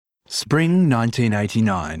Spring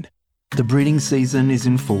 1989. The breeding season is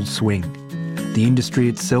in full swing. The industry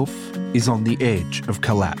itself is on the edge of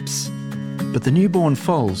collapse. But the newborn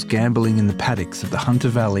foals gambling in the paddocks of the Hunter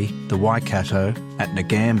Valley, the Waikato, at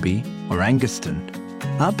Ngambie or Angaston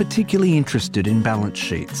aren't particularly interested in balance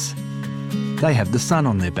sheets. They have the sun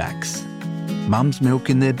on their backs, mum's milk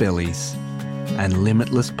in their bellies, and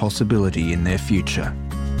limitless possibility in their future.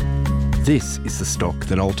 This is the stock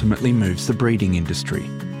that ultimately moves the breeding industry.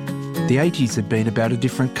 The 80s had been about a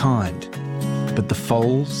different kind, but the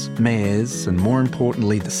foals, mares, and more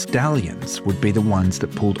importantly the stallions would be the ones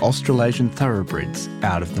that pulled Australasian thoroughbreds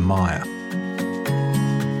out of the mire.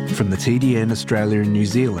 From the TDN Australia and New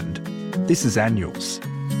Zealand, this is Annuals.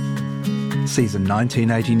 Season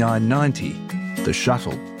 1989-90, the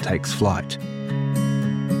shuttle takes flight.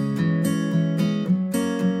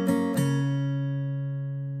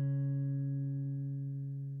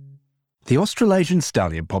 The Australasian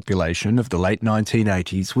stallion population of the late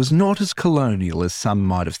 1980s was not as colonial as some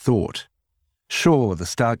might have thought. Sure, the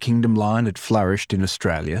Star Kingdom line had flourished in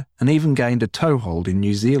Australia and even gained a toehold in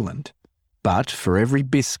New Zealand. But for every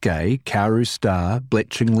Biscay, Karoo Star,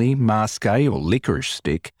 Bletchingley, Mascay or Licorice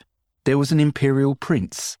Stick, there was an Imperial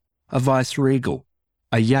Prince, a Vice-Regal,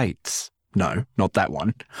 a Yates, no, not that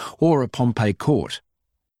one, or a Pompey Court.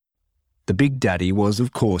 The big daddy was,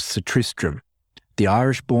 of course, Sir Tristram, the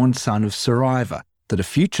Irish-born son of Sir Ivor, that a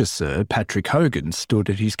future Sir Patrick Hogan stood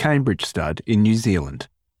at his Cambridge stud in New Zealand.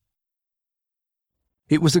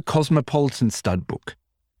 It was a cosmopolitan stud book,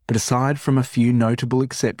 but aside from a few notable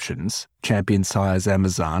exceptions, Champion Sire's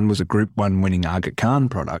Amazon was a Group 1 winning Aga Khan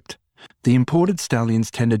product, the imported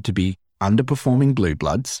stallions tended to be underperforming blue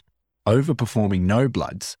bloods, overperforming no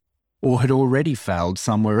bloods, or had already failed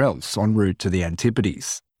somewhere else en route to the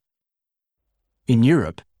Antipodes. In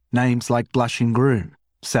Europe, names like Blushing Groom,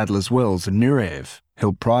 Sadler's Wells and Nureyev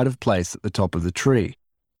held pride of place at the top of the tree.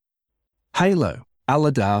 Halo,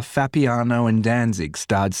 Aladar, Fapiano and Danzig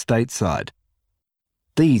starred stateside.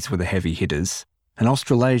 These were the heavy hitters, and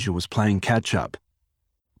Australasia was playing catch-up.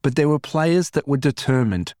 But there were players that were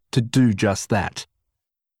determined to do just that.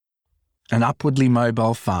 An upwardly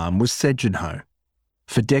mobile farm was Sedgenhoe.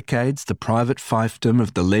 For decades the private fiefdom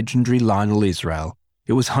of the legendary Lionel Israel,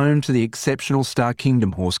 it was home to the exceptional Star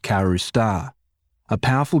Kingdom horse Karoo Star, a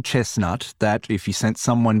powerful chestnut that, if you sent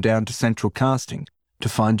someone down to Central Casting to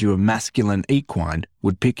find you a masculine equine,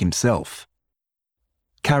 would pick himself.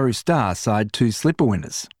 Karoo Star side two slipper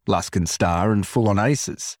winners, Luskin Star and Full On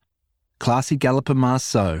Aces, Classy Galloper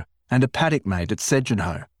Marceau, and a paddock mate at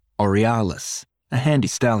Sedgenhoe, Aurealis, a handy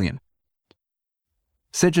stallion.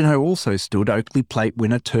 Sedgenhoe also stood Oakley Plate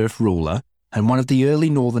winner Turf Ruler and one of the early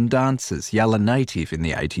Northern dancers, Yalla Native, in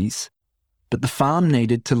the 80s. But the farm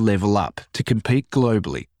needed to level up to compete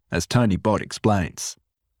globally, as Tony Bott explains.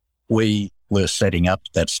 We were setting up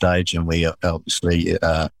at that stage and we obviously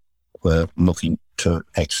were looking to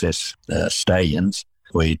access stallions.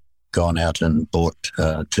 We'd gone out and bought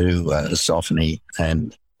two Sophony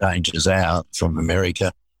and Danger's Hour from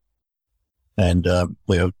America. And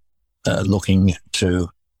we were looking to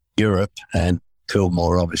Europe, and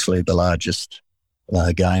Coolmore, obviously the largest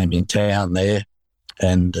game in town there.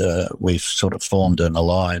 And we've sort of formed an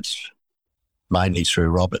alliance, mainly through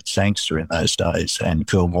Robert Sangster in those days and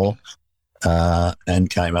Coolmore, and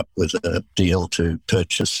came up with a deal to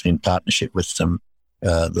purchase in partnership with them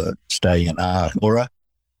the stallion Ahura,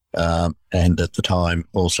 and at the time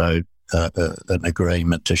also an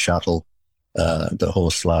agreement to shuttle the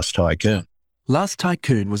horse Last Tycoon. Last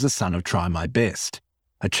Tycoon was a son of Try My Best,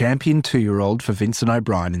 a champion 2-year-old for Vincent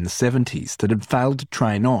O'Brien in the 70s that had failed to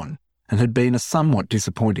train on and had been a somewhat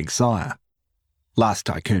disappointing sire. Last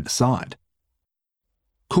Tycoon aside.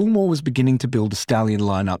 Coolmore was beginning to build a stallion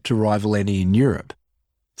lineup to rival any in Europe.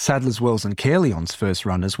 Sadler's Wells and Caerleon's first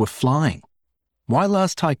runners were flying. Why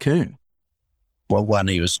Last Tycoon? Well, one,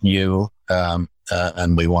 he was new, and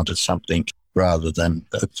we wanted something rather than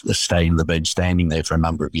staying the bed standing there for a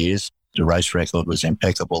number of years. The race record was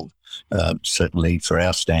impeccable, certainly for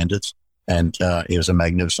our standards, and he was a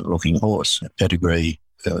magnificent-looking horse. Pedigree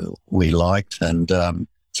we liked and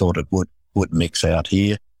thought it would mix out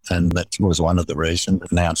here, and that was one of the reasons.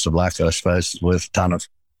 An ounce of luck, I suppose, is worth a ton of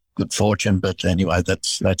good fortune, but anyway,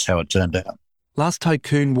 that's how it turned out. Last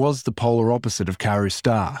Tycoon was the polar opposite of Karoo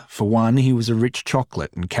Star. For one, he was a rich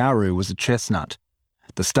chocolate and Karoo was a chestnut.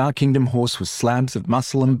 The Star Kingdom horse was slabs of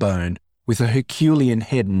muscle and bone, with a Herculean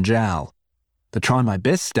head and jowl. The Try My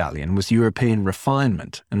Best stallion was European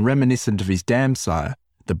refinement and reminiscent of his dam sire,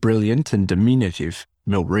 the brilliant and diminutive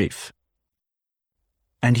Mill Reef.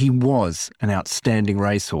 And he was an outstanding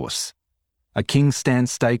racehorse. A King's Stand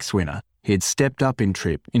Stakes winner, he had stepped up in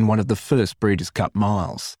trip in one of the first Breeders' Cup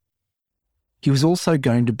miles. He was also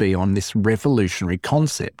going to be on this revolutionary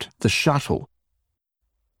concept, the shuttle.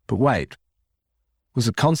 But wait, was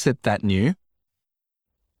the concept that new?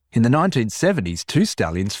 In the 1970s, two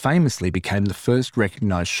stallions famously became the first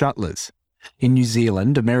recognised shuttlers. In New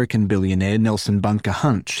Zealand, American billionaire Nelson Bunker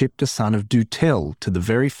Hunt shipped a son of Dutel to the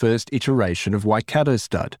very first iteration of Waikato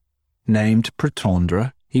stud. Named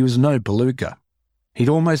Pretendre, he was no beluga. He'd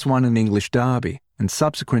almost won an English derby, and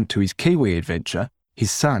subsequent to his Kiwi adventure, his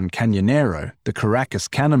son Canyonero, the Caracas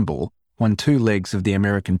Cannonball, won 2 legs of the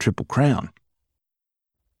American Triple Crown.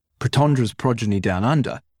 Pretendre's progeny down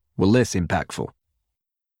under were less impactful.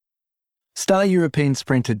 Star European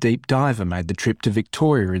sprinter Deep Diver made the trip to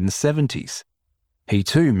Victoria in the 70s. He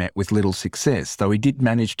too met with little success, though he did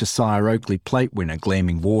manage to sire Oakley Plate winner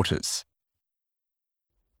Gleaming Waters.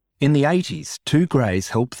 In the 80s, 2 greys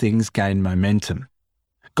helped things gain momentum.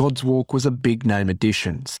 God's Walk was a big-name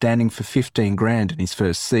addition, standing for $15,000 in his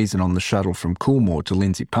first season on the shuttle from Coolmore to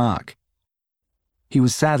Lindsay Park. He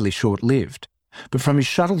was sadly short-lived, but from his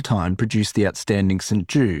shuttle time produced the outstanding St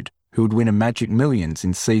Jude, who would win a Magic Millions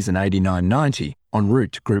in season 89-90 en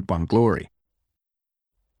route to Group 1 glory.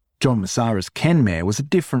 John Massara's Kenmare was a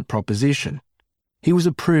different proposition. He was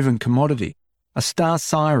a proven commodity, a star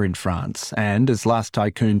sire in France, and, as Last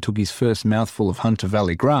Tycoon took his first mouthful of Hunter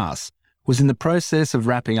Valley grass, was in the process of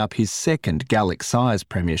wrapping up his second Gallic Sires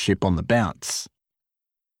premiership on the bounce.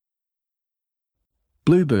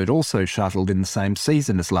 Bluebird also shuttled in the same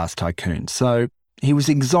season as Last Tycoon, so he was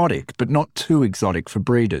exotic but not too exotic for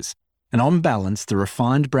breeders, and on balance the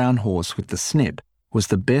refined brown horse with the snip was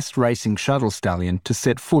the best racing shuttle stallion to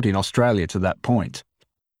set foot in Australia to that point.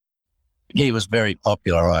 He was very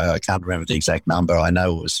popular. I can't remember the exact number. I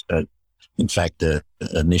know it was, in fact,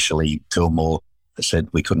 initially Coolmore said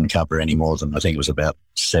we couldn't cover any more than, I think it was about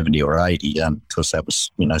 70 or 80, because that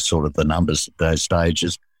was, sort of the numbers at those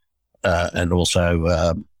stages. And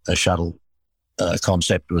also a shuttle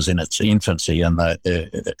concept was in its infancy, and they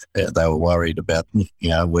were worried about,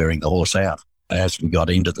 wearing the horse out. As we got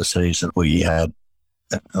into the season, we had,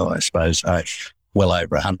 I suppose, well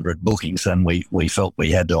over 100 bookings, and we felt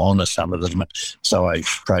we had to honour some of them. So I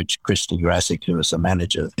approached Christy Grassick, who was the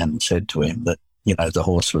manager, and said to him that, the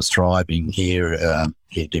horse was thriving here.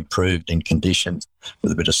 He'd improved in conditions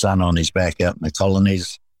with a bit of sun on his back out in the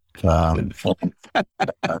colonies.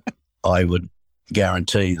 I would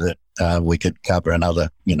guarantee that we could cover another,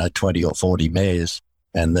 20 or 40 mares,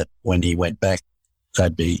 and that when he went back,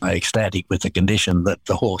 they'd be ecstatic with the condition, that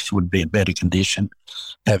the horse would be in better condition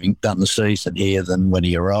having done the season here than when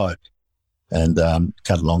he arrived. And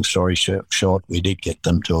cut a long story short, we did get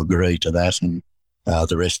them to agree to that, and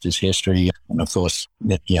the rest is history. And of course,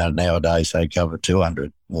 nowadays they cover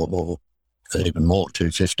 200 or even more,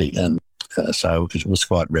 250. And so it was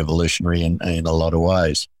quite revolutionary in a lot of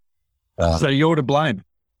ways. So you're to blame?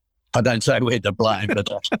 I don't say we're to blame, but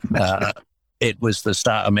it was the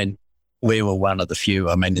start. I mean, we were one of the few.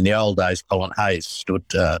 I mean, in the old days, Colin Hayes stood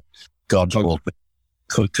God's Walk with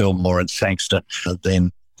Coolmore and Sangster.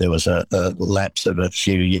 Then there was a lapse of a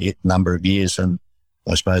number of years, and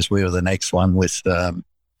I suppose we were the next one with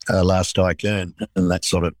Last Tycoon, and that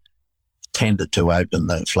sort of tended to open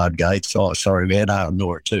the floodgates. Oh, sorry, we had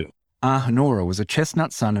Ahanora too. Ahanora was a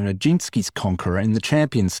chestnut son and a Jinski's conqueror in the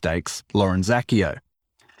Champion Stakes, Lauren Zacchio.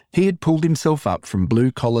 He had pulled himself up from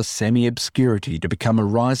blue-collar semi-obscurity to become a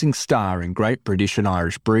rising star in Great British and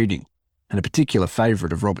Irish breeding, and a particular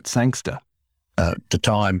favourite of Robert Sangster. At the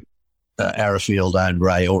time, Arrowfield owned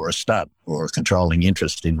Ray Aura Stud, or a controlling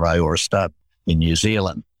interest in Ray Aura Stud in New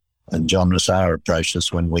Zealand. And John Massara approached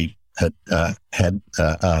us when we had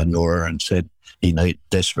Nora and said he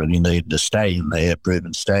desperately needed to stay in there,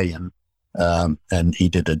 proven stallion. And he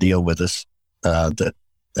did a deal with us that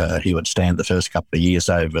he would stand the first couple of years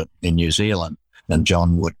over in New Zealand, and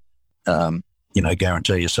John would,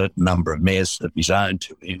 guarantee a certain number of mares of his own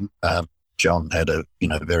to him. John had a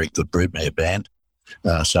very good broodmare band.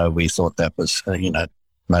 So we thought that was,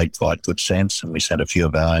 made quite good sense, and we sent a few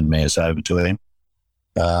of our own mares over to him.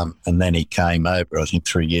 And then he came over, I think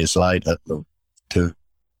 3 years later, the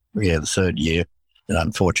third year, and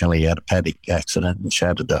unfortunately he had a paddock accident and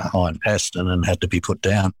shattered a hind pastern and had to be put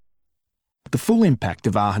down. The full impact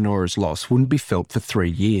of Ahanora's loss wouldn't be felt for 3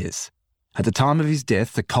 years. At the time of his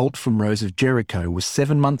death, the colt from Rose of Jericho was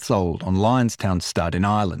 7 months old on Lionstown Stud in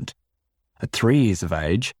Ireland. At 3 years of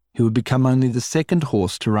age, he would become only the second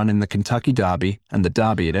horse to run in the Kentucky Derby and the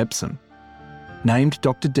Derby at Epsom. Named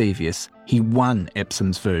Dr. Devious, he won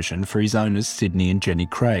Epsom's version for his owners Sydney and Jenny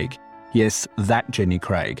Craig. Yes, that Jenny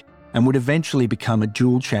Craig, and would eventually become a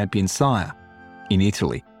dual champion sire in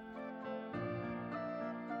Italy.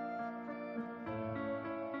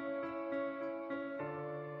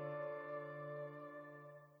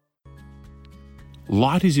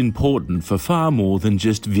 Light is important for far more than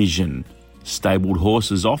just vision. Stabled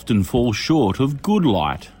horses often fall short of good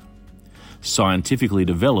light. Scientifically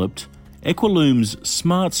developed, Equilume's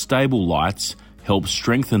smart stable lights help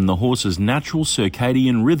strengthen the horse's natural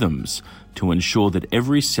circadian rhythms to ensure that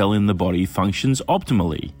every cell in the body functions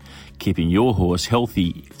optimally, keeping your horse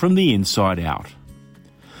healthy from the inside out.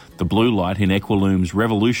 The blue light in Equilume's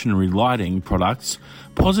revolutionary lighting products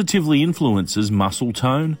positively influences muscle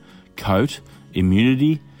tone, coat,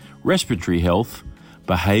 immunity, respiratory health,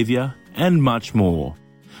 behaviour, and much more.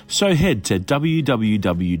 So head to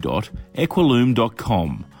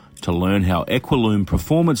www.equilume.com to learn how Equilume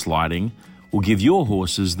performance lighting will give your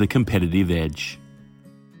horses the competitive edge.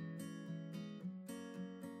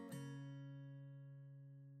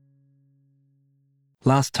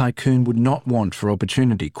 Last Tycoon would not want for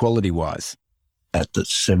opportunity quality-wise. At the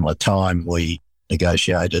similar time, we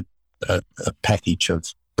negotiated a package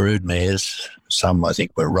of brood mares. Some, I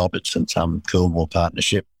think, were Roberts and some Coolmore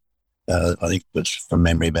partnership. I think it was, from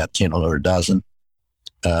memory, about 10 or a dozen,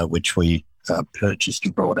 which we purchased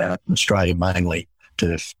and brought out in Australia mainly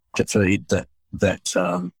to feed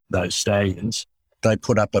those stallions. They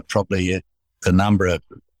put up probably a number of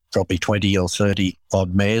probably 20 or 30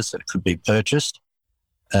 odd mares that could be purchased.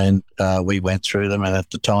 And we went through them. And at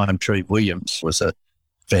the time, Treve Williams was a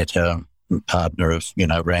vet partner of,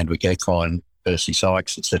 Randwick Equine, Percy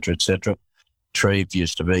Sykes, et cetera, Treve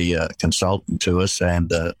used to be a consultant to us,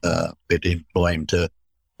 and we'd employ him to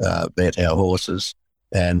vet our horses.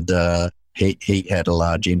 And he had a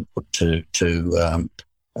large input to the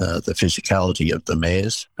physicality of the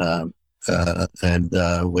mares. And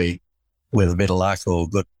we, with a bit of luck or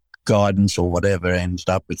good guidance or whatever, ended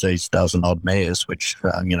up with these dozen odd mares, which,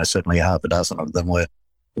 certainly half a dozen of them were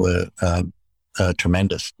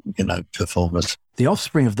tremendous, performers. The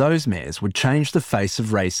offspring of those mares would change the face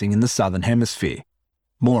of racing in the Southern Hemisphere.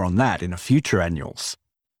 More on that in a future annuals.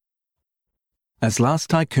 As Last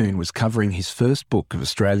Tycoon was covering his first book of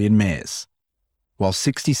Australian mares, while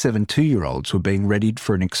 67 two-year-olds were being readied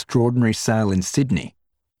for an extraordinary sale in Sydney,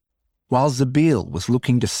 while Zabeel was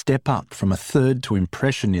looking to step up from a third to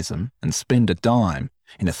impressionism and spend a dime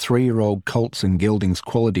in a 3-year-old colts and geldings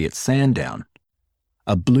quality at Sandown,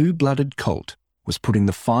 a blue-blooded colt was putting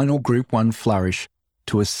the final Group 1 flourish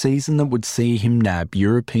to a season that would see him nab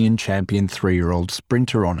European champion 3-year-old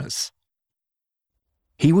sprinter honours.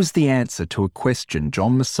 He was the answer to a question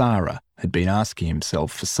John Massara had been asking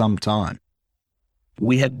himself for some time.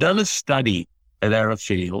 We had done a study at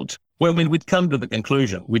Arrowfield when we'd come to the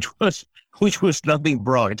conclusion, which was nothing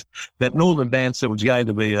bright, that Northern Dancer was going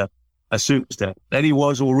to be a superstar, that he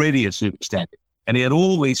was already a superstar. And he had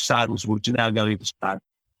all these sons which are now going to start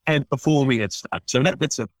and performing at start. So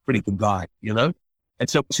that's a pretty good guy, And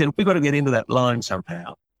so we said, we've got to get into that line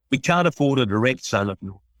somehow. We can't afford a direct son of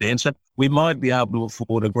Northern Dancer. We might be able to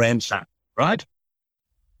afford a grandson, right?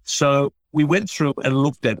 So we went through and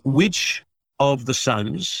looked at which of the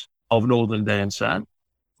sons of Northern Dancer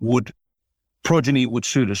progeny would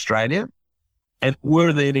suit Australia, and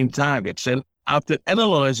were there any targets. And after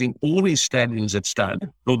analysing all his stallions at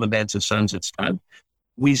stud, Northern Dancer sons at stud,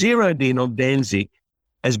 we zeroed in on Danzig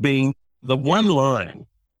as being the one line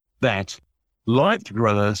that liked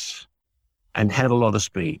grass and had a lot of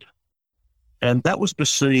speed. And that was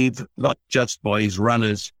perceived not just by his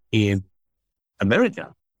runners in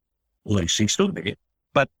America, at least he stood there,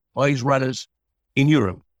 but by his runners in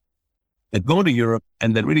Europe. They'd gone to Europe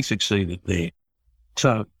and they'd really succeeded there.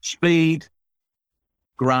 So speed,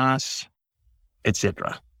 grass,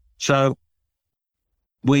 etc. So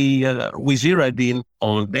we zeroed in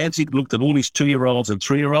on Danzig, looked at all his 2-year-olds and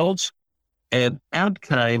 3-year-olds, and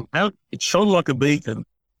it shone like a beacon,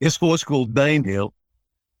 this horse called Danehill,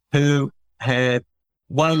 who had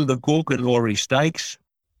won the Gorkanori Stakes,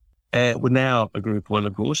 we're now a Group 1,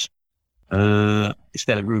 of course. It's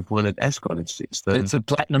that a Group 1 at Ascot. It's a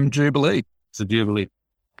Platinum Jubilee. It's a Jubilee.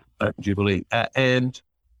 And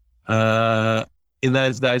in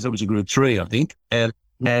those days, I was a Group 3, I think, and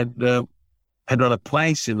had run a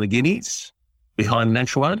place in the Guineas behind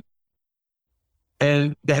Nashwan.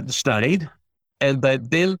 And they had stayed, and they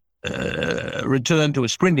then returned to a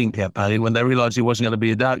sprinting campaign when they realised he wasn't going to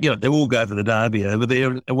be a Derby. They all go for the Derby over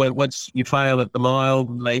there. And once you fail at the mile,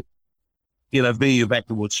 they, veer you back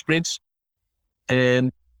towards sprints.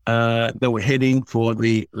 And they were heading for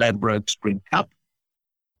the Ladbroke Sprint Cup.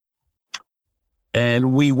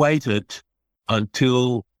 And we waited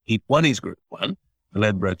until he won his Group 1, the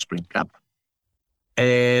Ladbroke Sprint Cup.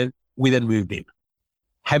 And we then moved in.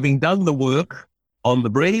 Having done the work on the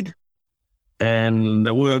breed and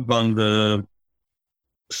the work on the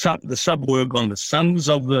the sub work on the sons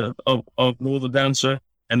of Northern Dancer,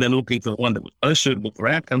 and then looking for the one that was most suitable for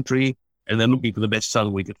our country, and then looking for the best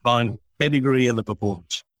son we could find, pedigree and the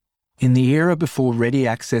performance. In the era before ready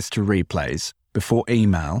access to replays, before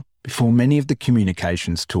email, before many of the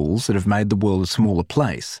communications tools that have made the world a smaller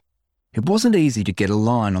place, it wasn't easy to get a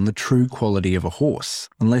line on the true quality of a horse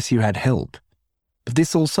unless you had help. But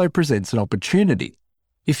this also presents an opportunity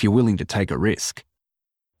if you're willing to take a risk.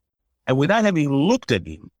 And without having looked at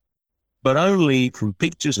him, but only from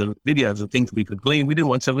pictures and videos and things we could glean, we didn't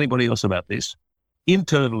want to tell anybody else about this.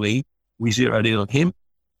 Internally, we zeroed in on him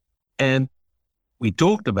and we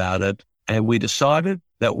talked about it, and we decided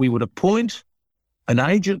that we would appoint an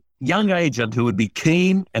agent, young agent who would be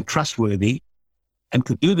keen and trustworthy and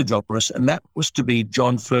could do the job for us. And that was to be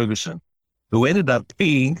John Ferguson, who ended up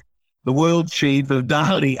being the world chief of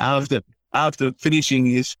Darley after finishing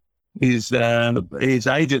his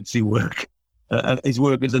agency work, his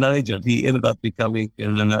work as an agent. He ended up becoming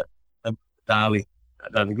a Darley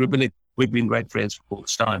group, and we've been great friends for all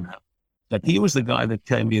this time now. But he was the guy that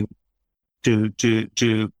came in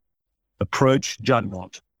to approach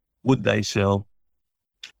Juddmonte. Would they sell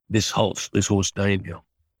this horse Danehill?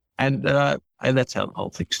 And that's how the whole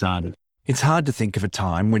thing started. It's hard to think of a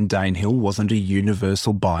time when Danehill wasn't a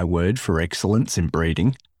universal byword for excellence in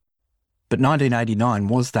breeding. But 1989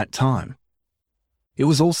 was that time. It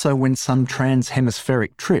was also when some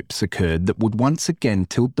trans-hemispheric trips occurred that would once again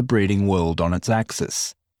tilt the breeding world on its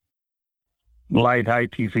axis. Late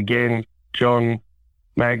 80s again, John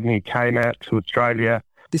Magny came out to Australia.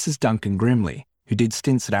 This is Duncan Grimley, who did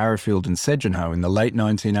stints at Arrowfield and Sedgenhoe in the late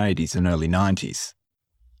 1980s and early 90s.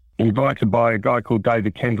 Invited by a guy called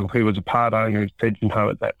David Kendall, who was a part owner of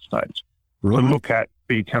Sedgenhoe at that stage, to look at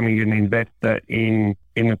becoming an investor in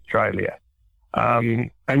Australia.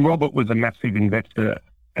 And Robert was a massive investor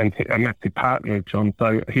and a massive partner of John,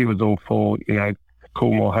 so he was all for,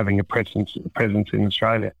 Coolmore having a presence in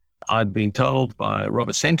Australia. I'd been told by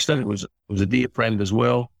Robert Sangster, who was a dear friend as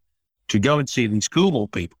well, to go and see these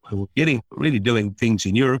Coolmore people who were really doing things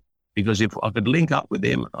in Europe, because if I could link up with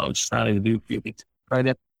them, I was starting to do a few things in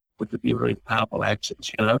Australia with the very powerful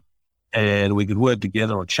accents, and we could work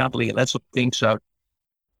together on shuttling and that sort of thing. So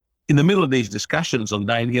in the middle of these discussions on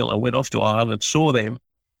Danehill, I went off to Ireland and saw them.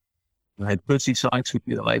 I had Percy Sykes with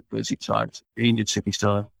me, the late Percy Sykes, Indian City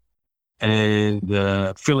Star, and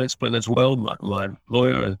Phil Esplin as well, my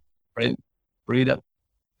lawyer and friend, breeder.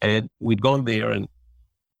 And we'd gone there and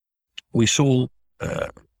we saw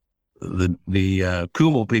the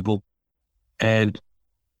Coolmore people, and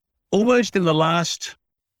almost in the last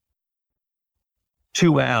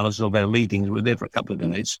 2 hours of our meetings, we were there for a couple of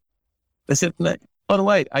days, they said, by the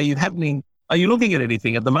way, are you looking at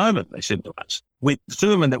anything at the moment? They said to us. We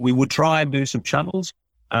determined that we would try and do some shuttles.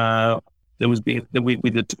 We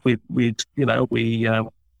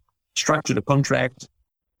structured a contract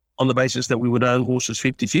on the basis that we would own horses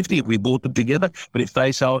 50-50 if we bought them together. But if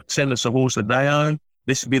they send us a horse that they own,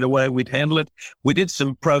 this would be the way we'd handle it. We did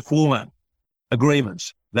some pro forma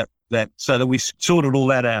agreements so that we sorted all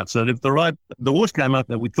that out. So that if the horse came up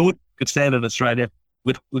that we thought could stand in Australia,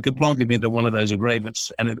 we could plonk him into one of those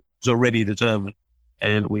agreements, and it was already determined,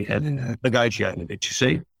 and we had negotiated it, you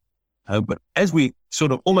see. But as we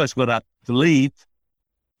sort of almost got up to leave,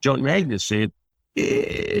 John Magnus said,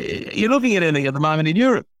 you're looking at anything at the moment in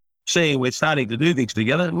Europe, seeing we're starting to do things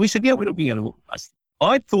together. And we said, yeah, we're looking at it.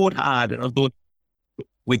 I thought hard, and I thought,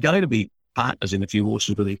 we're going to be partners in a few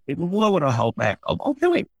horses with these people. Why would I hold back? I'll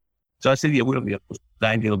do it. So I said, yeah, we're looking at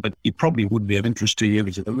Danehill, but it probably wouldn't be of interest to you.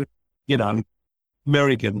 He said,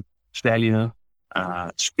 American stallion,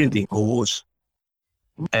 sprinting horse.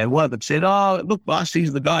 And one of them said, oh, look, boss,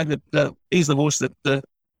 he's the guy he's the horse that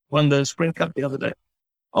won the Sprint Cup the other day.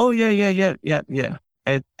 Oh, yeah.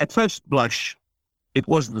 And at first blush, it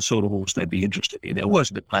wasn't the sort of horse they'd be interested in. It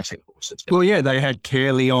wasn't a classic horse. Well, yeah, they had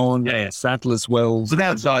Carely on, Saddler's Wells. But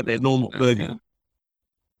outside their normal burden. Yeah.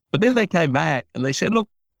 But then they came back and they said, look,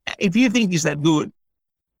 if you think he's that good,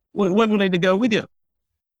 we're willing to go with you.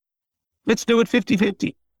 Let's do it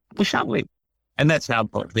 50-50. We'll shuttle him. And that's how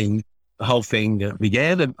the whole thing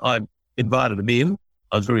began. And I invited him in.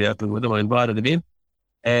 I was very open with them. I invited him in.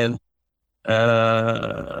 And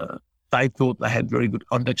they thought they had very good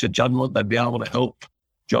contacts at Juddmonte. They'd be able to help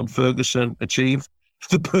John Ferguson achieve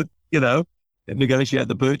negotiate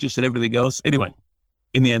the purchase and everything else. Anyway,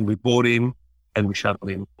 in the end, we bought him and we shuttled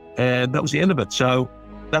him. And that was the end of it. So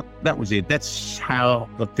that was it. That's how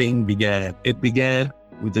the thing began. It began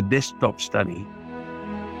with the desktop study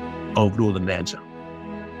of Northern Dancer.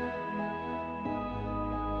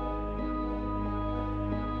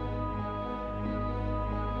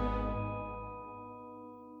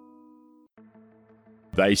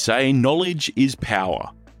 They say knowledge is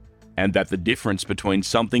power, and that the difference between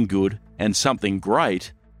something good and something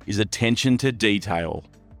great is attention to detail.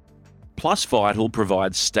 Plus Vital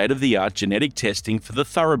provides state-of-the-art genetic testing for the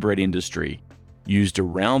thoroughbred industry, used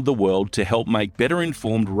around the world to help make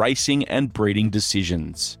better-informed racing and breeding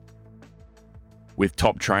decisions. With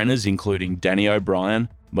top trainers including Danny O'Brien,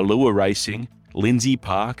 Malua Racing, Lindsay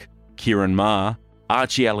Park, Kieran Maher,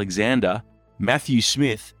 Archie Alexander, Matthew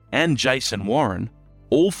Smith and Jason Warren,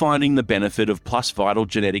 all finding the benefit of Plus Vital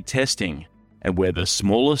genetic testing and where the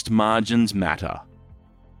smallest margins matter.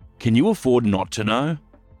 Can you afford not to know?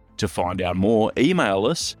 To find out more, email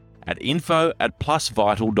us at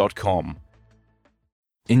info@plusvital.com.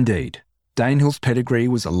 Indeed, Danehill's pedigree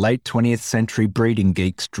was a late 20th century breeding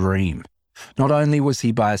geek's dream. Not only was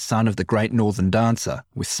he by a son of the great Northern Dancer,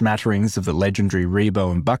 with smatterings of the legendary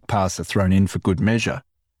Rebo and Buckpasser thrown in for good measure,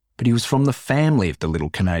 but he was from the family of the little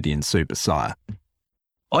Canadian super sire.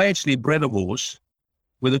 I actually bred a horse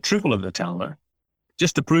with a triple of the Talma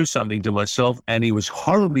just to prove something to myself, and he was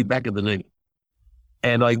horribly back of the knee.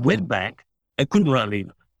 And I went back and couldn't run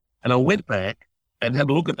either. And I went back and had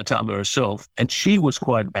a look at the Talma herself, and she was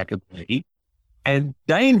quite back at the knee. And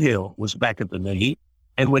Danehill was back at the knee.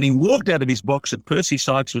 And when he walked out of his box that Percy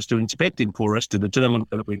Sykes was to inspect him for us to determine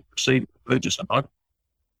whether we proceed to purchase or not,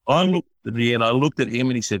 I looked at the end, I looked at him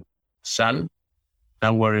and he said, "Son,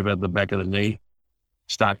 don't worry about the back of the knee.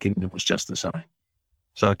 Star Kingdom was just the same."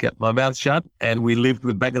 So I kept my mouth shut and we lived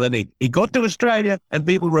with back of the knee. He got to Australia and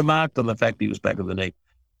people remarked on the fact he was back of the knee.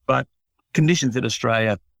 But conditions in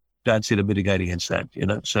Australia don't seem to mitigate against that,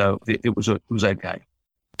 so it was okay.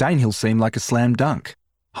 Danehill seemed like a slam dunk.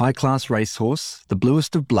 High-class racehorse, the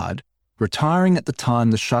bluest of blood, retiring at the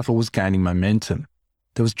time the shuttle was gaining momentum.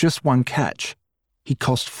 There was just one catch. He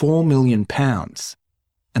cost £4 million,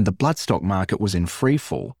 and the bloodstock market was in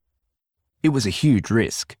freefall. It was a huge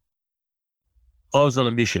risk. I was on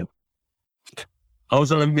a mission. I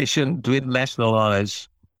was on a mission to internationalise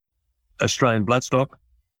Australian bloodstock,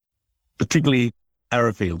 particularly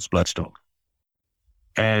Arrowfield's bloodstock.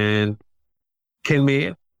 And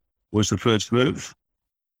Kenmare was the first move.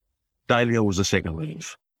 Danehill was the second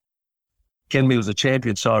move. Kenmare was a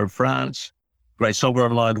champion sire of France, great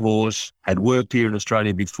sovereign line horse, had worked here in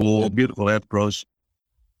Australia before, beautiful outcross.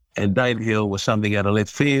 And Danehill was something out of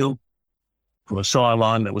left field from a sire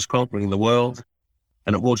line that was conquering the world.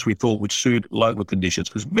 And a horse we thought would suit local conditions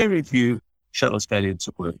because very few shuttle stallions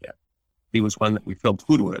have worked out. He was one that we felt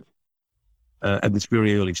could work at this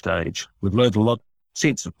very early stage. We've learned a lot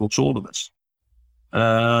since, of course, all of us.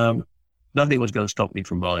 Nothing was going to stop me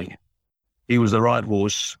from buying him. He was the right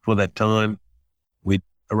horse for that time. We'd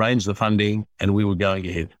arranged the funding and we were going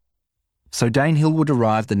ahead. So Danehill would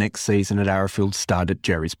arrive the next season at Arrowfield's stud at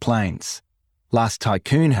Jerry's Plains. Last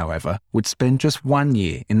Tycoon, however, would spend just 1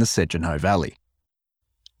 year in the Segenhoe Valley.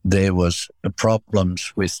 There was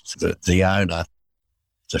problems with the owner,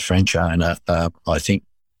 the French owner. I think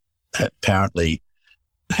apparently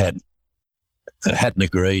hadn't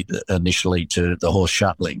agreed initially to the horse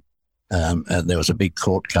shuttling. And there was a big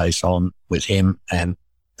court case on with him and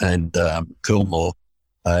Coolmore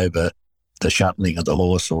over the shuttling of the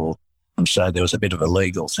horse. So there was a bit of a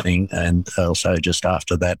legal thing. And also just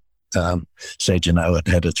after that, Segenhoe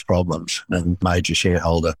had its problems and major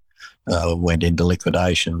shareholder went into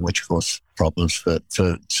liquidation, which caused problems for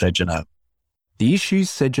Segenhoe. The issues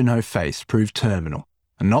Segenhoe faced proved terminal,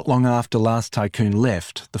 and not long after Last Tycoon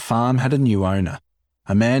left, the farm had a new owner,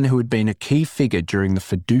 a man who had been a key figure during the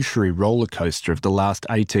fiduciary roller coaster of the last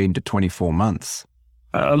 18 to 24 months.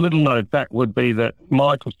 A little note back would be that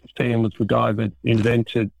Michael Stein was the guy that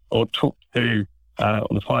invented or took to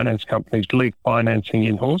the finance companies lease financing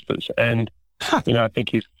in horses. And, I think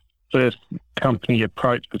his first company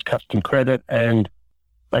approach was Custom Credit, and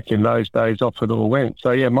back in those days, off it all went.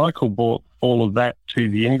 So, Michael brought all of that to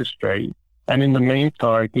the industry. And in the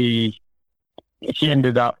meantime, he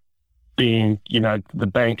ended up being, the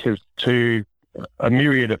bankers to a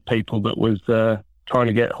myriad of people that was trying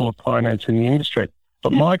to get horse finance in the industry.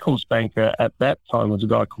 But Michael's banker at that time was a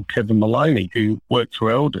guy called Kevin Maloney, who worked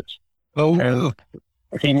for Elders. And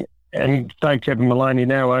Kevin Maloney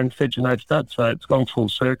now owns Segenhoe Stud, so it's gone full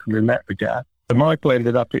circle in that regard. But Michael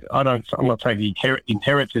ended up, I'm not saying he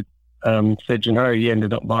inherited Segenhoe, he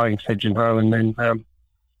ended up buying Segenhoe, and then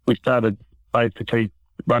we started basically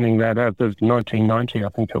running that as of 1990, I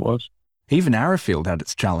think it was. Even Arrowfield had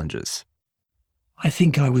its challenges. I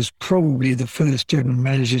think I was probably the first general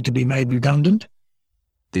manager to be made redundant.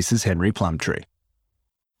 This is Henry Plumtree.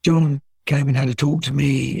 John came and had a talk to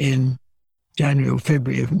me in January or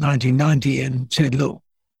February of 1990 and said, look,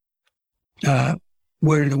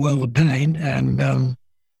 we're in a world of pain and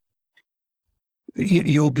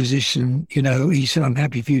your position, he said, I'm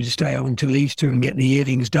happy for you to stay on until Easter and get the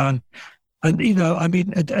yearlings done. And,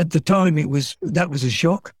 at the time that was a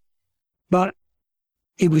shock, but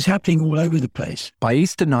it was happening all over the place. By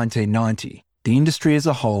Easter 1990, the industry as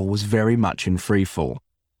a whole was very much in freefall.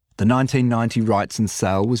 The 1990 rights and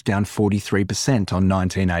sale was down 43% on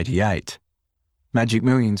 1988. Magic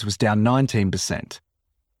Millions was down 19%.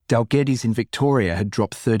 Dalgety's in Victoria had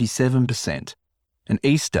dropped 37%, and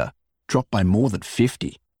Easter dropped by more than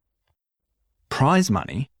 50%. Prize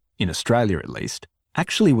money, in Australia at least,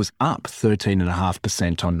 actually was up 13.5%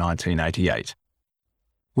 on 1988.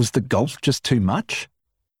 Was the gulf just too much?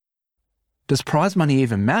 Does prize money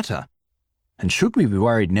even matter? And should we be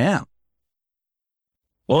worried now?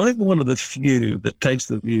 Well, I'm one of the few that takes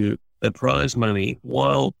the view that prize money,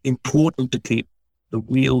 while important to keep the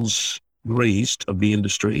wheels greased of the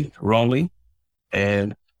industry rolling,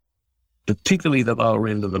 and particularly the lower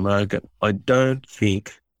end of the market, I don't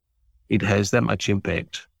think it has that much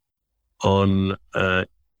impact on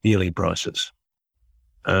yearly prices.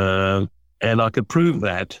 And I could prove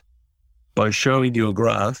that by showing you a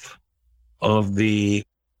graph of the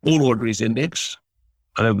All Ordinaries Index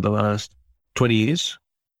over the last 20 years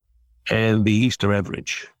and the Easter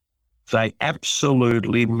average. They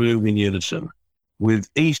absolutely move in unison, with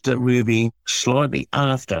Easter moving slightly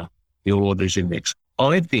after the All Ordinaries Index.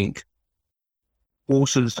 I think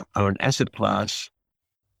horses are an asset class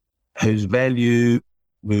whose value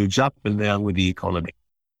moves up and down with the economy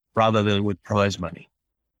rather than with prize money.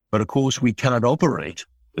 But of course, we cannot operate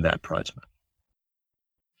without prize money.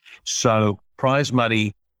 So prize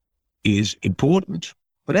money is important.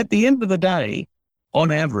 But at the end of the day,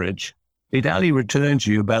 on average, it only returns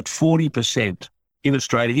you about 40% in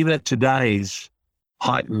Australia, even at today's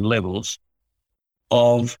heightened levels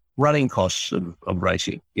of running costs of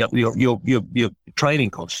racing. Your training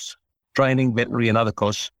costs, training, veterinary and other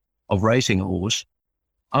costs of racing a horse,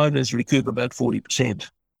 owners recoup about 40%,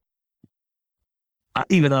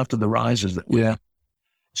 even after the rises that we have.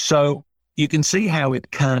 So you can see how it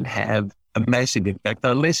can't have a massive impact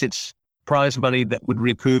unless it's prize money that would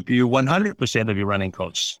recoup you 100% of your running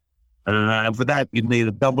costs. And for that, you'd need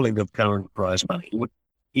a doubling of current prize money.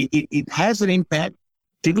 It has an impact,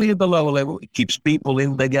 particularly at the lower level. It keeps people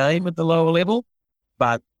in the game at the lower level.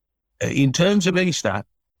 But in terms of Easter,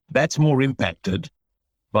 that's more impacted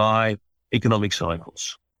by economic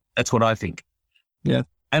cycles. That's what I think. Yeah.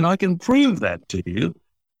 And I can prove that to you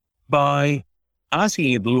by asking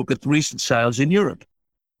you to look at recent sales in Europe.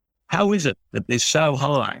 How is it that they're so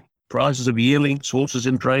high? Prices of yearlings, horses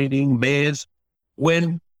in training, mares,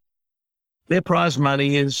 when their prize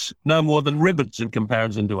money is no more than ribbons in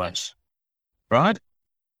comparison to us, right?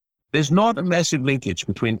 There's not a massive linkage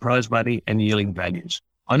between prize money and yearling values.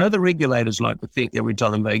 I know the regulators like to think every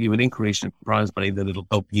time they give an increase in prize money that it'll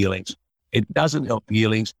help yearlings. It doesn't help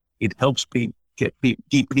yearlings. It helps keep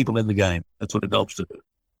people in the game. That's what it helps to do.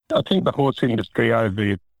 I think the horse industry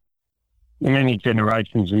over many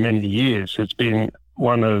generations and many years has been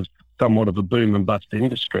somewhat of a boom and bust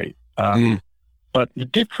industry. But the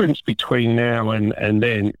difference between now and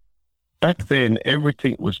then, back then,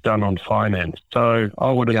 everything was done on finance. So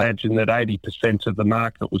I would imagine that 80% of the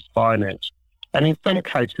market was finance. And in some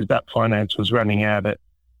cases, that finance was running out at,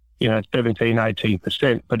 17,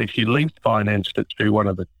 18%. But if you lease financed it through one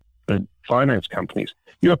of the finance companies,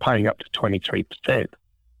 you were paying up to 23%.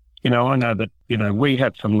 I know that, we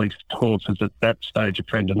had some leased horses at that stage, a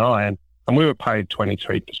friend and I, and we were paid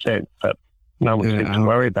 23%, but no one seemed to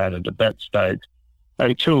worry about it at that stage.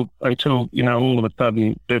 Until all of a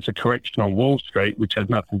sudden there's a correction on Wall Street, which has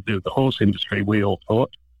nothing to do with the horse industry, we all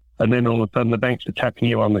thought. And then all of a sudden the banks are tapping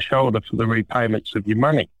you on the shoulder for the repayments of your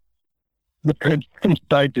money. The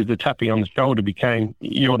stages of tapping on the shoulder became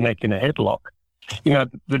your neck in a headlock.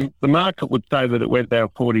 The market would say that it went down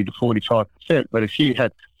 40 to 45%, but if you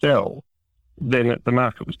had to sell, then the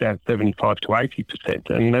market was down 75 to 80%,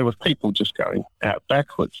 and there was people just going out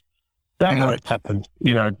backwards. That won't happen,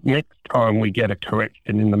 next time we get a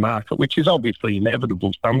correction in the market, which is obviously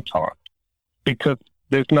inevitable sometimes, because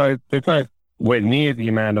there's nowhere near the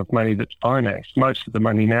amount of money that's financed. Most of the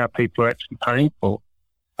money now people are actually paying for.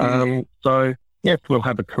 So, yes, we'll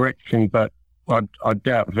have a correction, but I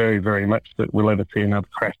doubt very, very much that we'll ever see another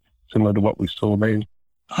crash similar to what we saw then.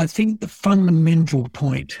 I think the fundamental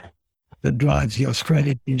point that drives the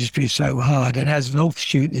Australian industry so hard and has an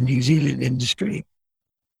offshoot the New Zealand industry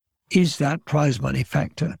is that prize money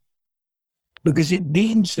factor. Because it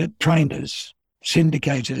means that trainers,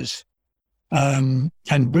 syndicators, and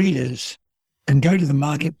breeders can go to the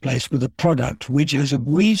marketplace with a product which has a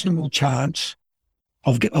reasonable chance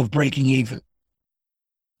of breaking even.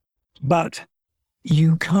 But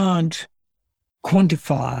you can't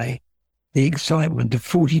quantify the excitement of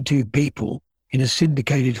 42 people in a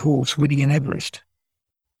syndicated horse winning an Everest.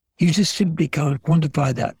 You just simply can't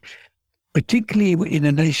quantify that, particularly in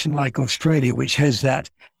a nation like Australia, which has that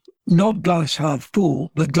not glass half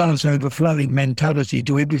full, but glass overflowing mentality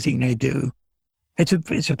to everything they do. It's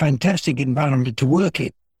a fantastic environment to work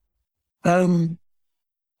in.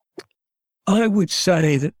 I would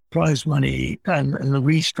say that prize money and the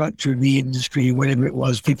restructure of the industry, whatever it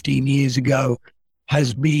was 15 years ago,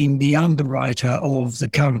 has been the underwriter of the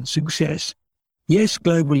current success. Yes,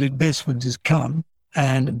 global investment has come,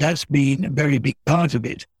 and that's been a very big part of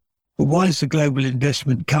it. But why has the global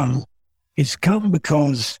investment come? It's come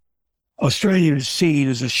because Australia is seen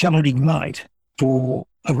as a shining light for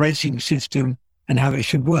a racing system and how it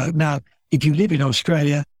should work. Now, if you live in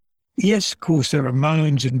Australia, yes, of course, there are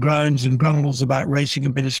moans and groans and grumbles about racing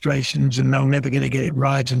administrations and they're never going to get it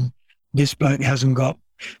right and this bloke hasn't got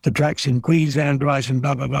the tracks in Queensland right and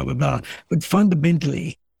blah, blah, blah, blah, blah. But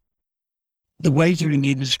fundamentally, the wagering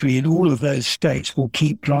industry in all of those states will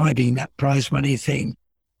keep driving that prize money thing.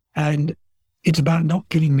 And it's about not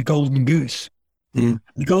killing the golden goose. The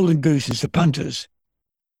golden goose is the punters.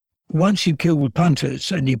 Once you kill the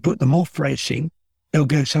punters and you put them off racing, they'll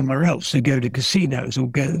go somewhere else. They'll go to casinos or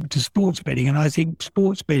go to sports betting. And I think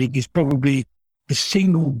sports betting is probably the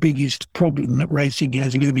single biggest problem that racing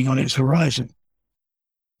has looming on its horizon.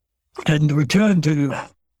 And the return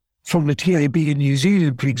from the TAB in New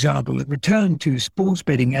Zealand, for example, the return to sports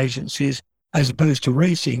betting agencies as opposed to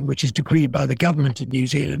racing, which is decreed by the government in New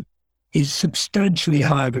Zealand, is substantially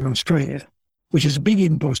higher than Australia, which is a big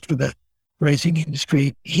impost for the racing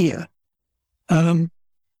industry here.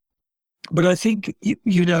 But I think,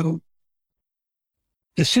 the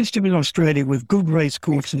system in Australia with good race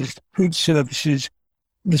courses, good services,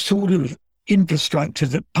 the sort of infrastructure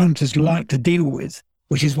that punters like to deal with,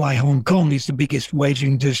 which is why Hong Kong is the biggest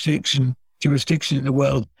wagering jurisdiction in the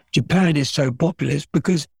world. Japan is so populous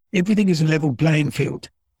because everything is a level playing field.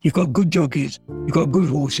 You've got good jockeys, you've got good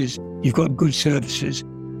horses, you've got good services.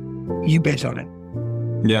 You bet on it.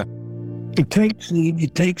 Yeah. It takes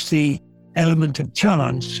the element of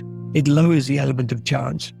chance. It lowers the element of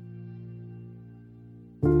chance.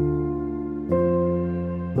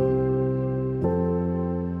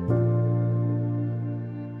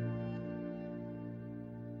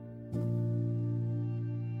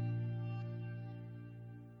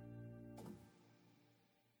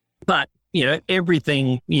 But,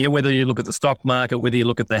 everything, whether you look at the stock market, whether you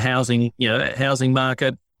look at the housing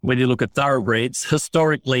market, whether you look at thoroughbreds,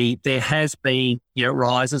 historically, there has been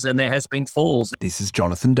rises and there has been falls. This is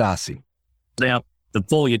Jonathan Darcy. Now, the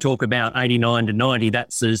fall you talk about, 89 to 90,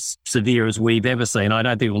 that's as severe as we've ever seen. I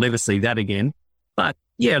don't think we'll ever see that again. But,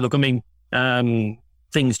 yeah, look, I mean,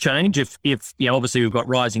 things change. If obviously we've got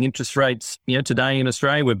rising interest rates, today in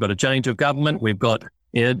Australia, we've got a change of government, we've got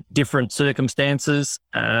different circumstances.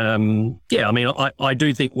 I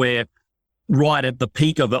do think we're right at the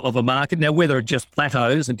peak of a market. Now, whether it just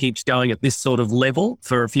plateaus and keeps going at this sort of level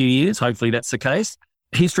for a few years, hopefully that's the case.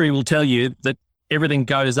 History will tell you that everything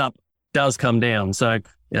goes up, does come down. So,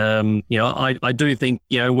 I do think,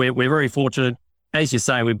 we're very fortunate. As you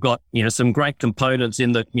say, we've got, some great components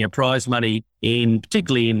in the, prize money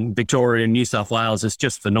particularly in Victoria and New South Wales is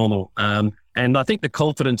just phenomenal. And I think the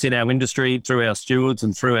confidence in our industry through our stewards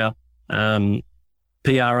and through our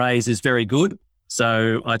PRAs is very good.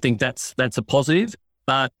 So I think that's a positive.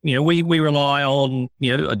 But, we rely on,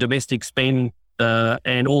 a domestic spend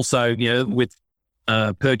and also, with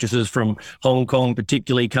purchases from Hong Kong,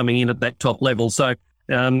 particularly coming in at that top level. So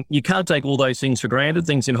you can't take all those things for granted.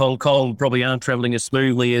 Things in Hong Kong probably aren't travelling as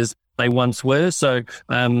smoothly as they once were. So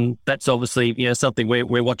that's obviously, something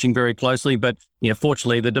we're watching very closely. But,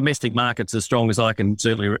 fortunately, the domestic market's as strong as I can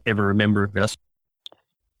certainly ever remember it, Gus.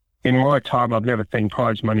 In my time, I've never seen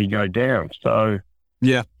prize money go down. So,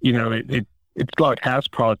 yeah, it's like house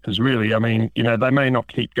prices, really. I mean, they may not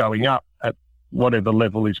keep going up at whatever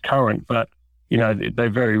level is current, but, they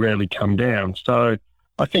very rarely come down. So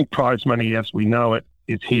I think prize money as we know it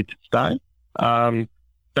is here to stay.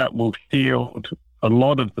 That will shield a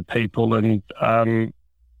lot of the people and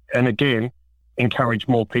again, encourage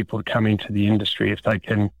more people to come into the industry if they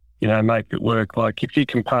can, make it work. Like if you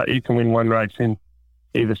can win one race in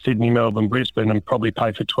either Sydney, Melbourne, Brisbane and probably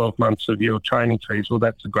pay for 12 months of your training fees. Well,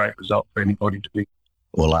 that's a great result for anybody to be.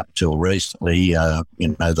 Well, up till recently,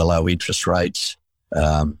 the low interest rates,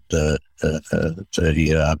 the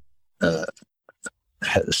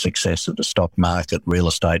success of the stock market, real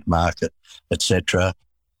estate market, etc.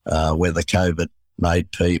 Whether COVID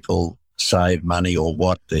made people save money or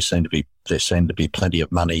what, there seemed to be plenty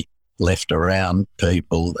of money left around,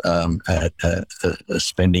 people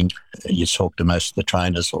spending. You talk to most of the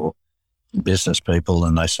trainers or business people,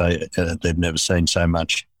 and they say they've never seen so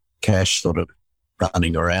much cash sort of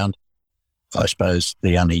running around. I suppose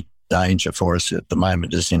the only danger for us at the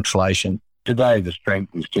moment is inflation. Today, the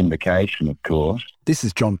strength is syndication, of course. This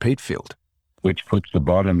is John Peatfield. Which puts the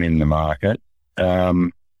bottom in the market.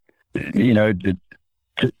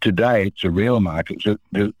 Today it's a real market. So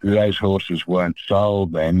those horses weren't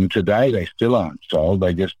sold then. Today they still aren't sold.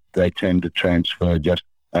 They tend to transfer just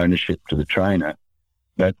ownership to the trainer.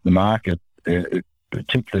 But the market,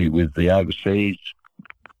 particularly with the overseas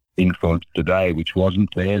influence today, which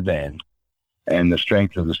wasn't there then, and the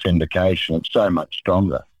strength of the syndication, it's so much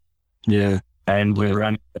stronger. Yeah. And we're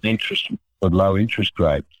running an low interest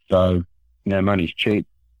rate. So, money's cheap.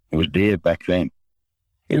 It was dear back then.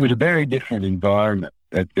 It was a very different environment.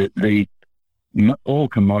 All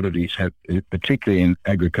commodities have, particularly in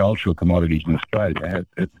agricultural commodities in Australia,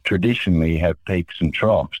 traditionally have peaks and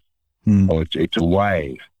troughs. Or it's a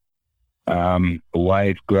wave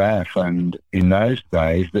graph. And in those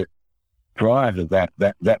days, prior to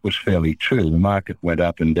that was fairly true. The market went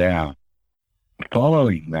up and down.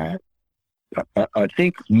 Following that, I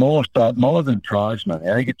think more than prize money,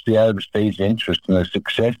 I think it's the overseas interest and the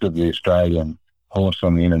success of the Australian horse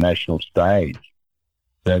on the international stage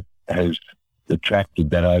that has attracted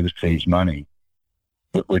that overseas money,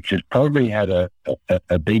 which has probably had a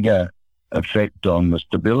bigger effect on the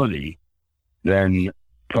stability than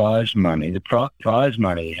prize money. The prize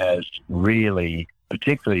money has really,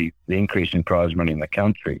 particularly the increase in prize money in the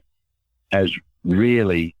country, has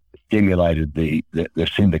really stimulated the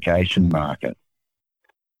syndication market.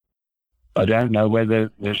 I don't know whether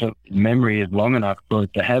there's a memory is long enough for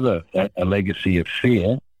it to have a legacy of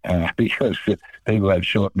fear, because people have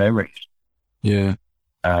short memories. Yeah.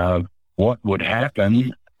 What would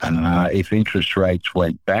happen if interest rates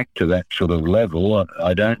went back to that sort of level?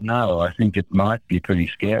 I don't know. I think it might be pretty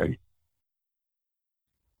scary.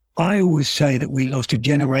 I always say that we lost a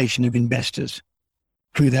generation of investors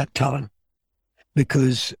through that time,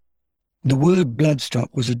 because the word bloodstock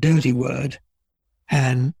was a dirty word,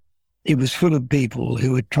 and it was full of people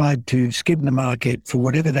who had tried to skim the market for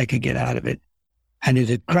whatever they could get out of it. And it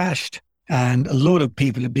had crashed, and a lot of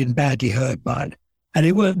people had been badly hurt by it. And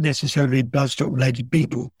they weren't necessarily bloodstock-related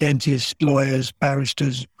people: dentists, lawyers,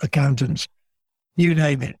 barristers, accountants, you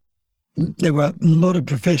name it. There were a lot of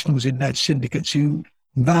professionals in that syndicates who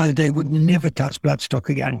vowed they would never touch bloodstock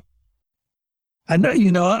again. And,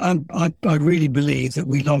 I really believe that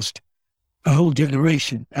we lost a whole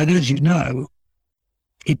generation. And as you know,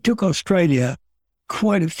 it took Australia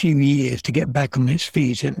quite a few years to get back on its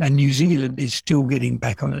feet, and New Zealand is still getting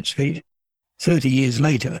back on its feet 30 years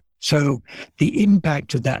later. So the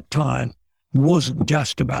impact of that time wasn't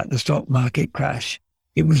just about the stock market crash.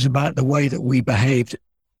 It was about the way that we behaved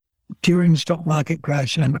during the stock market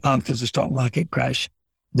crash and after the stock market crash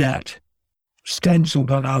that stenciled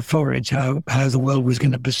on our foreheads how the world was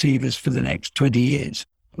going to perceive us for the next 20 years.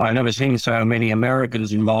 I've never seen so many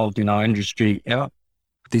Americans involved in our industry ever.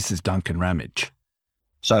 This is Duncan Ramage.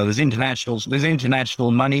 So there's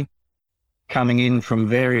international money coming in from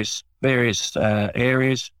various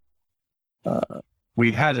areas.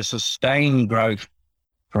 We've had a sustained growth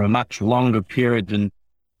for a much longer period than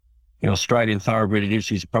the Australian thoroughbred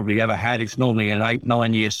industry's probably ever had. It's normally an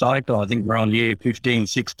 8-9 year cycle. I think we're on year 15,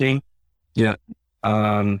 16. Yeah.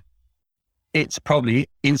 It's probably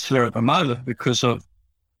insular at the moment because of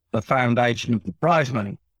the foundation of the prize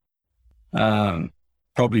money.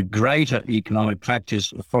 Probably greater economic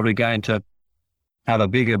factors are probably going to have a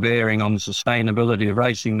bigger bearing on the sustainability of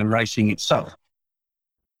racing than racing itself.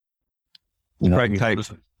 Great take.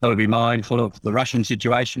 Got to be mindful of the Russian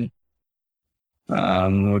situation.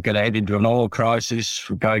 We're going to head into an oil crisis.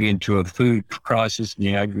 We're going into a food crisis.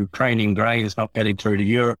 Ukrainian grain is not getting through to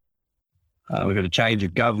Europe. We've got a change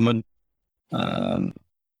of government.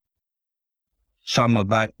 Some of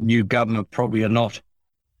that new government probably are not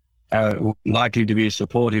likely to be as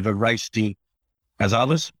supportive of racing as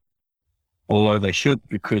others, although they should,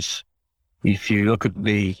 because if you look at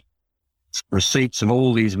the receipts of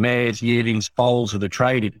all these mares, yearlings, foals that are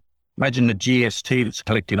traded, imagine the GST that's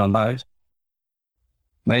collected on those.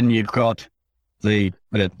 Then you've got the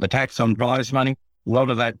tax on prize money. A lot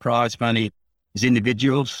of that prize money is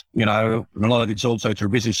individuals, and a lot of it's also through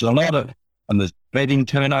business. And there's betting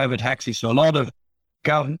turnover taxes, so a lot of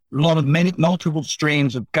multiple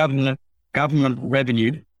streams of government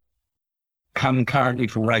revenue come currently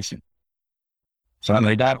from racing. So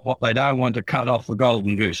they don't want to cut off the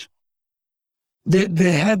golden goose.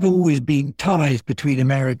 there have always been ties between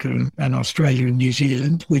America and Australia and New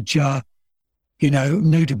Zealand, which are,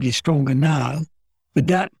 notably stronger now. But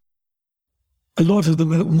that a lot of the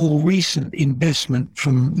more recent investment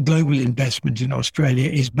from global investment in Australia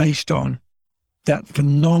is based on that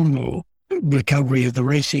phenomenal recovery of the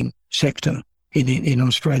racing sector in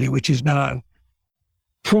Australia, which is now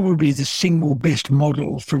probably the single best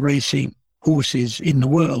model for racing horses in the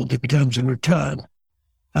world in terms of return.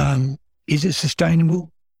 Is it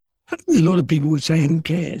sustainable? A lot of people would say, who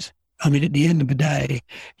cares? I mean, at the end of the day,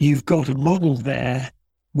 you've got a model there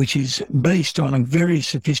which is based on a very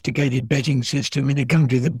sophisticated betting system in a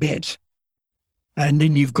country that bets. And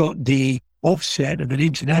then you've got the offset of an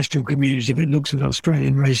international community if it looks at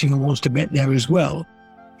Australian racing and wants to bet there as well.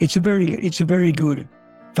 It's a very good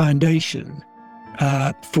foundation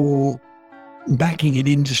for backing an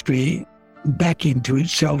industry back into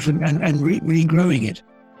itself and regrowing it.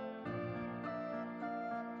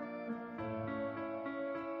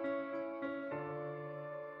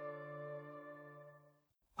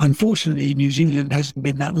 Unfortunately, New Zealand hasn't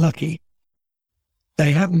been that lucky.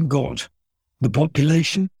 They haven't got the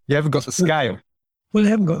population. You haven't got the scale. Well, they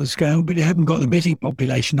haven't got the scale, but they haven't got the betting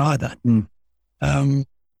population either.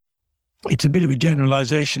 It's a bit of a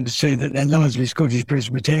generalisation to say that they're largely Scottish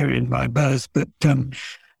Presbyterian by birth, but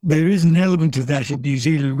there is an element of that in New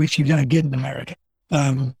Zealand which you don't get in America.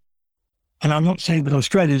 And I'm not saying that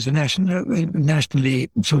Australia is nationally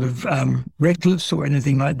sort of reckless or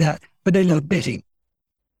anything like that, but they love betting.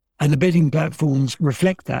 And the betting platforms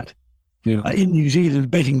reflect that. Yeah. In New Zealand, the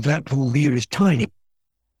betting platform here is tiny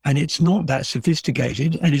and it's not that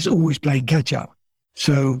sophisticated and it's always playing catch up.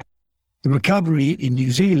 So the recovery in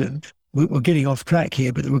New Zealand, we're getting off track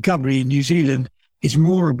here, but the recovery in New Zealand is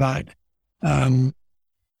more about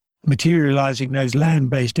materialising those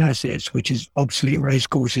land-based assets, which is obsolete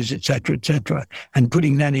racecourses, et cetera, and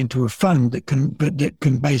putting that into a fund that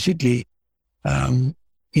can basically,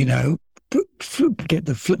 get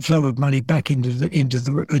the flow of money back onto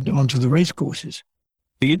the racecourses.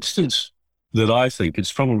 The instance that I think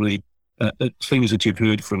is probably things that you've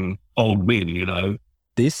heard from old men,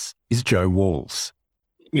 This is Joe Walls.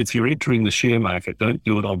 If you're entering the share market, don't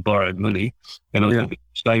do it on borrowed money. And I think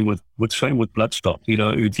same with bloodstock.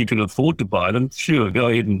 If you can afford to buy them, sure, go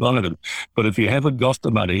ahead and buy them. But if you haven't got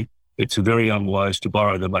the money, it's very unwise to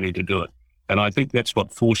borrow the money to do it. And I think that's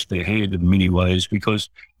what forced their hand in many ways, because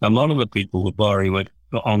a lot of the people were borrowing it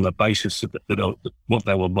on the basis that what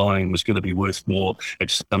they were buying was going to be worth more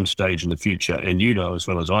at some stage in the future. And as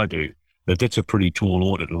well as I do, that that's a pretty tall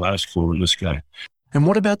order to ask for in this game. And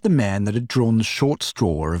what about the man that had drawn the short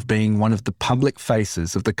straw of being one of the public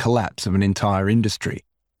faces of the collapse of an entire industry?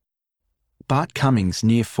 Bart Cummings'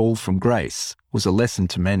 near fall from grace was a lesson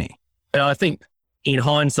to many. I think in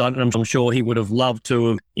hindsight, and I'm sure he would have loved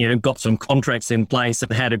to have, got some contracts in place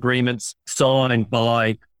and had agreements signed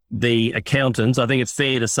by the accountants. I think it's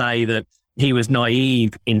fair to say that he was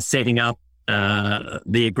naive in setting up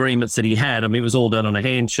the agreements that he had. I mean, it was all done on a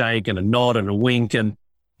handshake and a nod and a wink. And,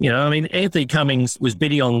 Anthony Cummings was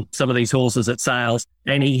bidding on some of these horses at sales,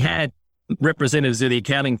 and he had representatives of the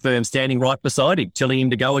accounting firm standing right beside him, telling him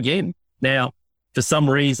to go again. Now, for some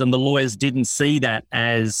reason, the lawyers didn't see that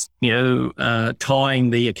as, tying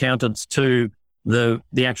the accountants to the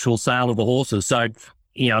actual sale of the horses. So,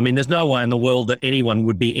 there's no way in the world that anyone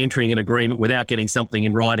would be entering an agreement without getting something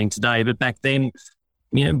in writing today. But back then,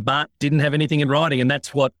 Bart didn't have anything in writing, and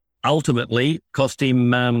that's what ultimately cost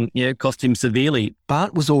him severely.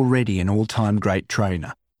 Bart was already an all-time great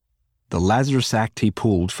trainer. The Lazarus act he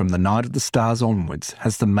pulled from the Night of the Stars onwards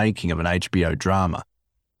has the making of an HBO drama.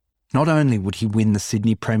 Not only would he win the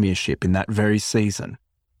Sydney Premiership in that very season,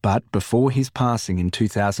 but before his passing in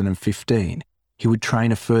 2015, he would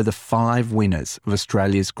train a further 5 winners of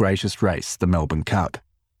Australia's greatest race, the Melbourne Cup.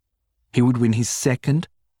 He would win his 2nd,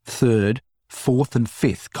 3rd, 4th and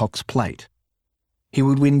 5th Cox Plate. He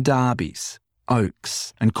would win Derbies,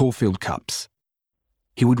 Oaks and Caulfield Cups.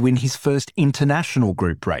 He would win his first international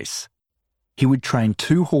group race. He would train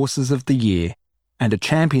 2 horses of the year and a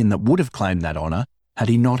champion that would have claimed that honour had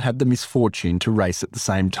he not had the misfortune to race at the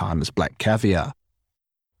same time as Black Caviar.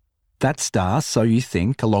 That star, so you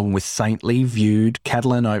think, along with Saintly, Viewed,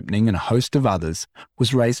 Catalan Opening and a host of others,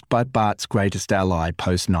 was raced by Bart's greatest ally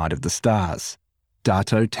post-Night of the Stars,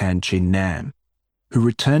 Dato Tan Chin Nam, who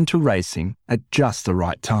returned to racing at just the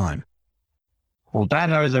right time. Well,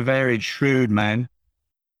 Dato is a very shrewd man,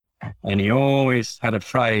 and he always had a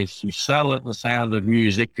phrase, you sell at the sound of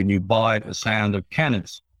music and you buy at the sound of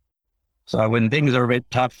cannons. So when things are a bit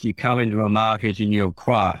tough, you come into a market and you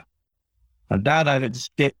acquire. And Dato had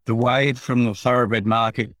stepped away from the thoroughbred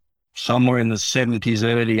market somewhere in the 70s,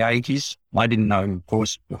 early 80s. I didn't know him, of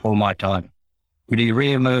course, before my time. But he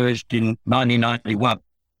re-emerged in 1991,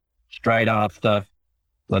 straight after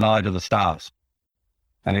the Night of the Stars.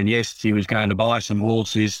 And yes, he was going to buy some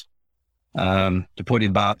horses to put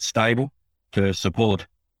in Bart's stable to support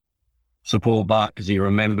Bart, because he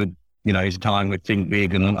remembered, his time with Think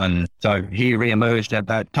Big. And so he re-emerged at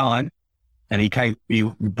that time, and he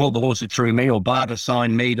brought the horses through me, or Bart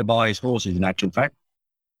assigned me to buy his horses, in actual fact.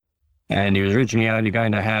 And he was originally only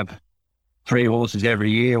going to have 3 horses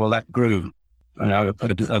every year. Well, that grew.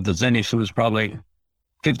 Of the Zenith, there was probably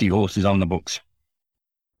 50 horses on the books.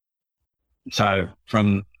 So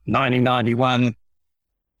from 1991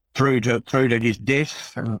 through to his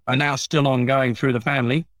death, are now still ongoing through the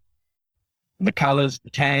family. The Colours, the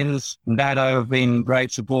Tans, and Dado have been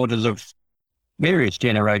great supporters of various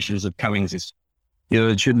generations of Cummingses.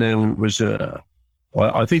 Yeah, Chittenden was,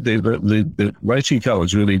 I think the racing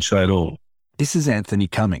colours really say it all. This is Anthony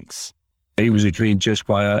Cummings. He was a keen chess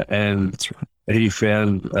player, and he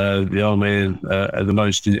found the old man the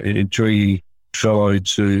most intriguing fellow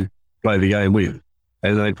to play the game with.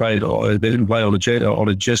 And they didn't play on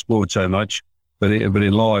a chessboard so much, but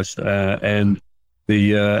in life, and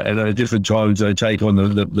at different times they take on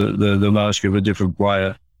the mask of a different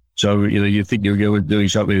player. So, you think you're doing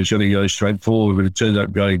something that's going to go straight forward, but it turns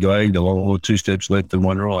out going diagonal or 2 steps left and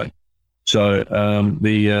 1 right. So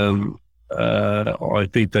I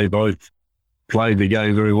think they both played the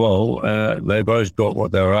game very well. They both got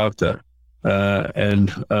what they were after.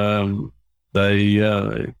 It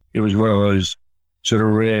was one of those sort of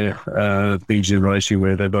rare things in racing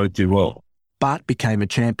where they both did well. Bart became a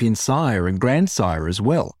champion sire and grandsire as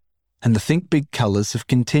well, and the Think Big colours have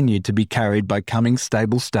continued to be carried by Cummings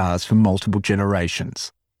stable stars for multiple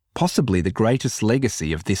generations, possibly the greatest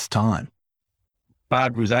legacy of this time.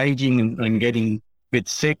 Bart was ageing and getting a bit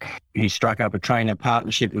sick. He struck up a trainer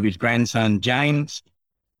partnership with his grandson, James,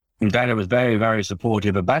 and Dada was very, very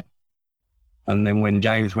supportive of that. And then when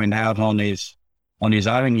James went out on his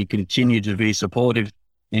own, he continued to be supportive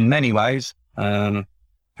in many ways,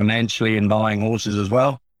 financially and buying horses as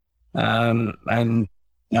well.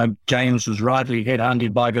 James was rightly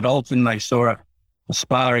headhunted by Godolphin. They saw a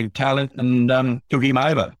aspiring talent and took him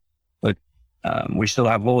over. But we still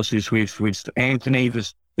have horses with Anthony.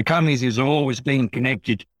 The Cummings has always been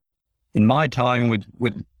connected in my time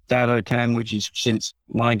with Dado Tan, which is since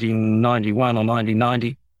 1991 or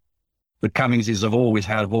 1990. The Cummingses have always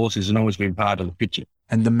had horses and always been part of the picture.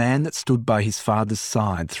 And the man that stood by his father's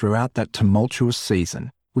side throughout that tumultuous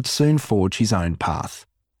season would soon forge his own path.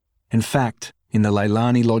 In fact, in the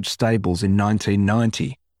Leilani Lodge stables in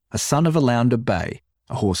 1990, a son of Alounda Bay,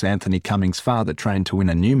 a horse Anthony Cummings' father trained to win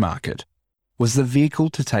a Newmarket, was the vehicle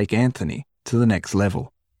to take Anthony to the next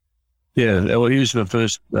level. Yeah, well, he was the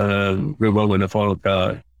first Group 1 winner final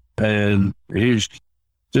car, and he was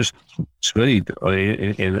just speed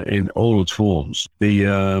in all its forms.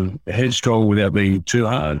 The headstrong without being too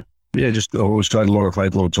hard. Yeah, just always tried a lot of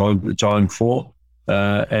faith, a lot of time for.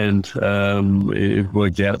 It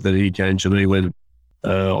worked out that he came to me when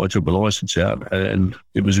I took my licence out, and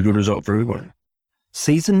it was a good result for everyone.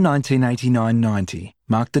 Season 1989-90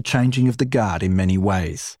 marked the changing of the guard in many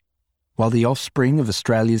ways. While the offspring of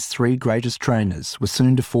Australia's 3 greatest trainers were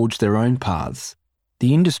soon to forge their own paths,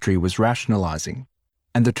 the industry was rationalising,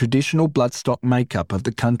 and the traditional bloodstock makeup of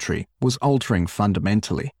the country was altering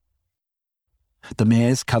fundamentally. The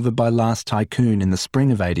mares covered by Last Tycoon in the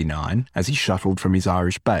spring of '89 as he shuttled from his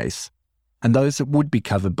Irish base, and those that would be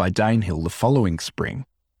covered by Danehill the following spring,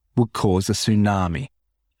 would cause a tsunami.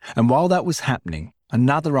 And while that was happening,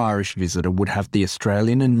 another Irish visitor would have the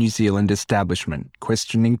Australian and New Zealand establishment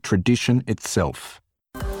questioning tradition itself.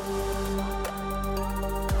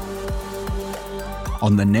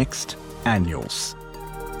 On the next Annuals.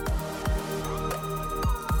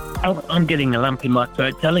 I'm getting a lump in my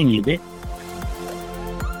throat telling you this.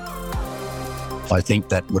 I think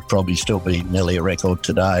that would probably still be nearly a record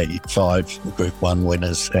today. 5 Group 1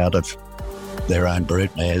 winners out of their own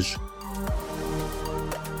broodmares.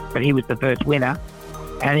 But he was the first winner,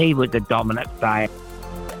 and he was the dominant player.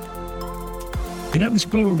 And that was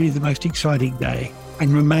probably the most exciting day,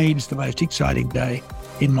 and remains the most exciting day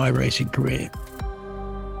in my racing career.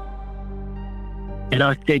 And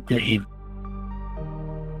I said to him,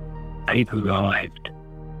 "They've arrived."